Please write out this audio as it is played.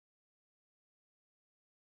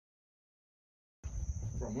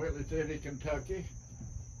from Whitley City, Kentucky,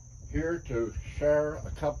 here to share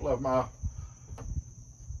a couple of my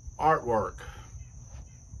artwork.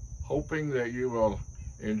 Hoping that you will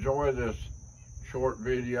enjoy this short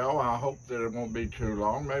video. I hope that it won't be too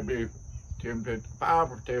long, maybe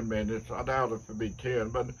 5 or 10 minutes. I doubt if it'll be 10,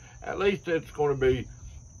 but at least it's going to be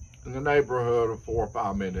in the neighborhood of 4 or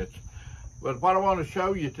 5 minutes. But what I want to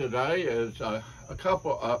show you today is a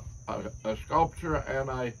sculpture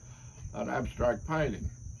and an abstract painting.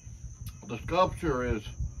 The sculpture is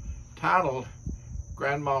titled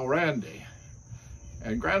Grandma Randy,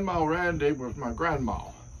 and Grandma Randy was my grandma.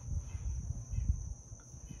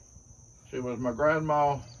 She was my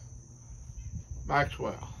Grandma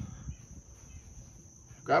Maxwell.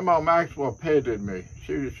 Grandma Maxwell petted me.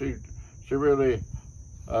 She really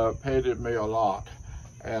petted me a lot,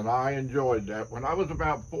 and I enjoyed that. When I was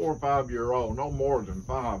about 4 or 5 years old, no more than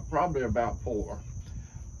 5, probably about 4,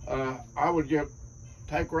 I would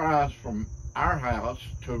take rice from our house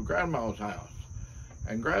to Grandma's house,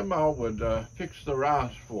 and Grandma would fix the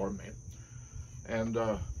rice for me. And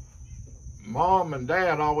Mom and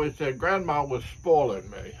Dad always said Grandma was spoiling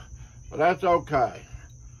me, but that's okay.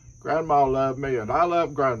 Grandma loved me, and I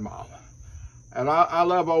love Grandma. And I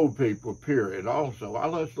love old people, period, also. I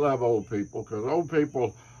just love old people, because old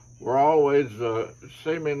people were always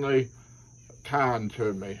seemingly kind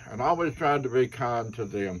to me, and I always tried to be kind to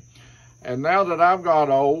them. And now that I've got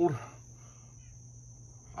old,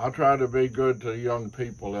 I try to be good to young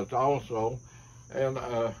people as also. And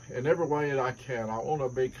in every way that I can, I want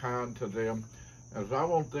to be kind to them, as I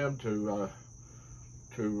want them to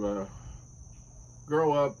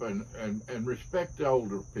grow up and respect the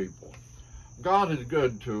older people. God is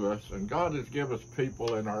good to us, and God has given us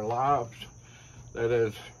people in our lives that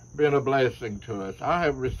has been a blessing to us. I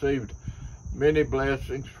have received many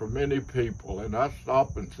blessings from many people, and I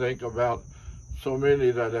stop and think about so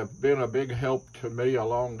many that have been a big help to me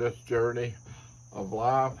along this journey of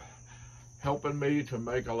life, helping me to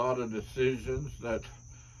make a lot of decisions that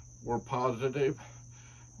were positive.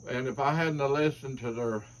 And if I hadn't listened to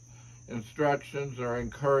their instructions, their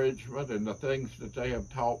encouragement, and the things that they have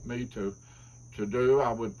taught me to do,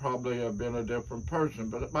 I would probably have been a different person.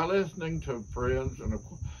 But by listening to friends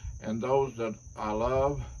and those that I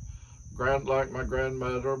love, like my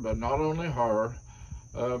grandmother, but not only her,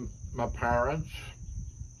 my parents,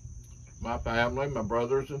 my family, my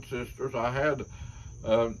brothers and sisters. I had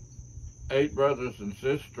 8 brothers and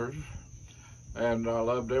sisters, and I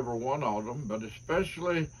loved every one of them, but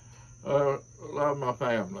especially loved my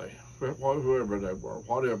family, whoever they were,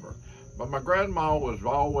 whatever. But my grandma was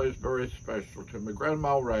always very special to me,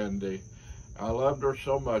 Grandma Randy. I loved her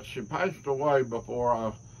so much. She passed away before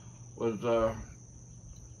I was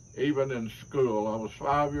even in school. I was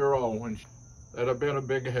 5 years old when that had been a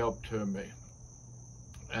big help to me.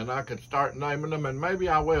 And I could start naming them, and maybe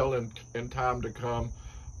I will in time to come,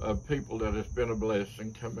 people that has been a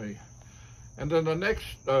blessing to me. And then the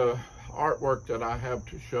next artwork that I have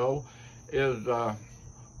to show is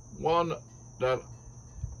one that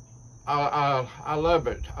I love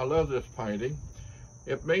it. I love this painting.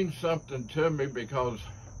 It means something to me because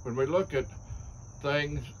when we look at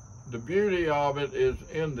things, the beauty of it is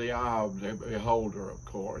in the eye of the beholder, of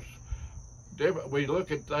course. We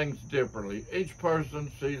look at things differently. Each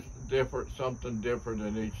person sees something different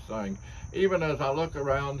in each thing. Even as I look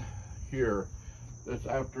around here this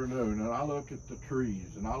afternoon, and I look at the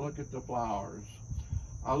trees, and I look at the flowers,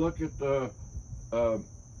 I look at the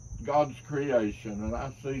God's creation, and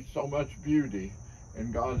I see so much beauty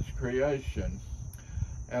in God's creation.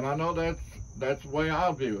 And I know that's the way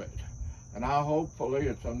I view it. And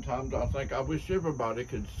hopefully, sometimes I think I wish everybody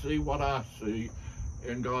could see what I see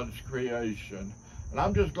in God's creation. And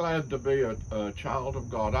I'm just glad to be a child of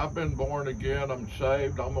God. I've been born again, I'm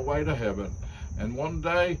saved, on my way to heaven. And one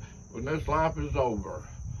day, when this life is over,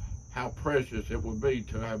 how precious it would be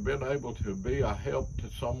to have been able to be a help to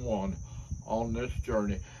someone on this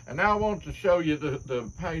journey. And now I want to show you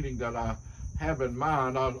the painting that I have in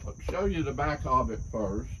mind. I'll show you the back of it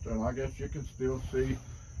first, and I guess you can still see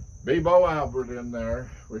Bebo Albert in there,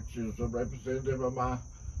 which is a representative of my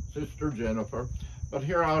sister Jennifer. But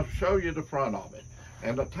here I'll show you the front of it.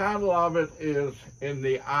 And the title of it is In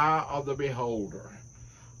the Eye of the Beholder.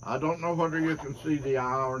 I don't know whether you can see the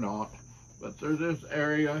eye or not, but through this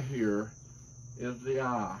area here is the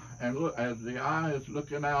eye. And look, as the eye is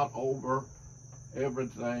looking out over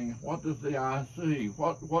everything, what does the eye see?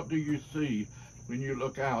 What do you see when you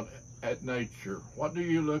look out at nature? What do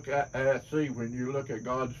you see when you look at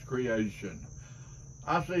God's creation?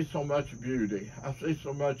 I see so much beauty. I see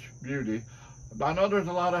so much beauty. I know there's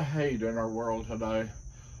a lot of hate in our world today,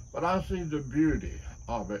 but I see the beauty.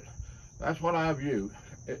 of it. That's what I view.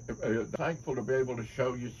 Thankful to be able to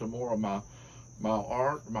show you some more of my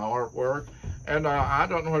artwork. And I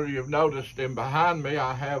don't know whether you've noticed, in behind me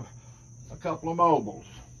I have a couple of mobiles.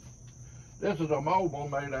 This is a mobile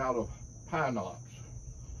made out of pine knots.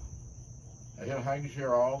 It hangs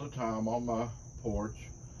here all the time on my porch,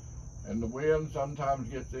 and the wind sometimes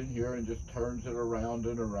gets in here and just turns it around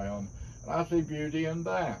and around, and I see beauty in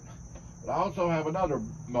that. But I also have another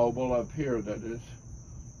mobile up here that is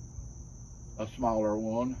a smaller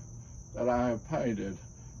one that I have painted,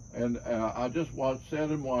 and I just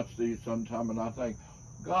sit and watch these sometime, and I think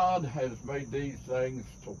God has made these things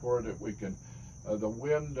to where that we can, the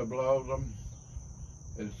wind to blow them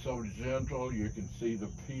is so gentle. You can see the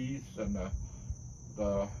peace and the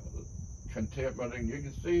contentment, and you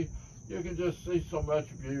can just see so much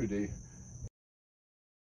beauty.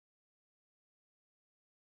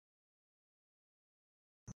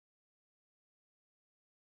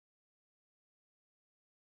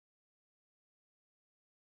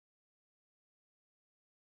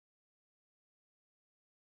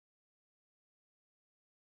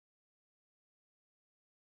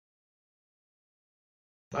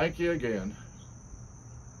 Thank you again.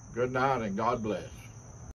 Good night and God bless.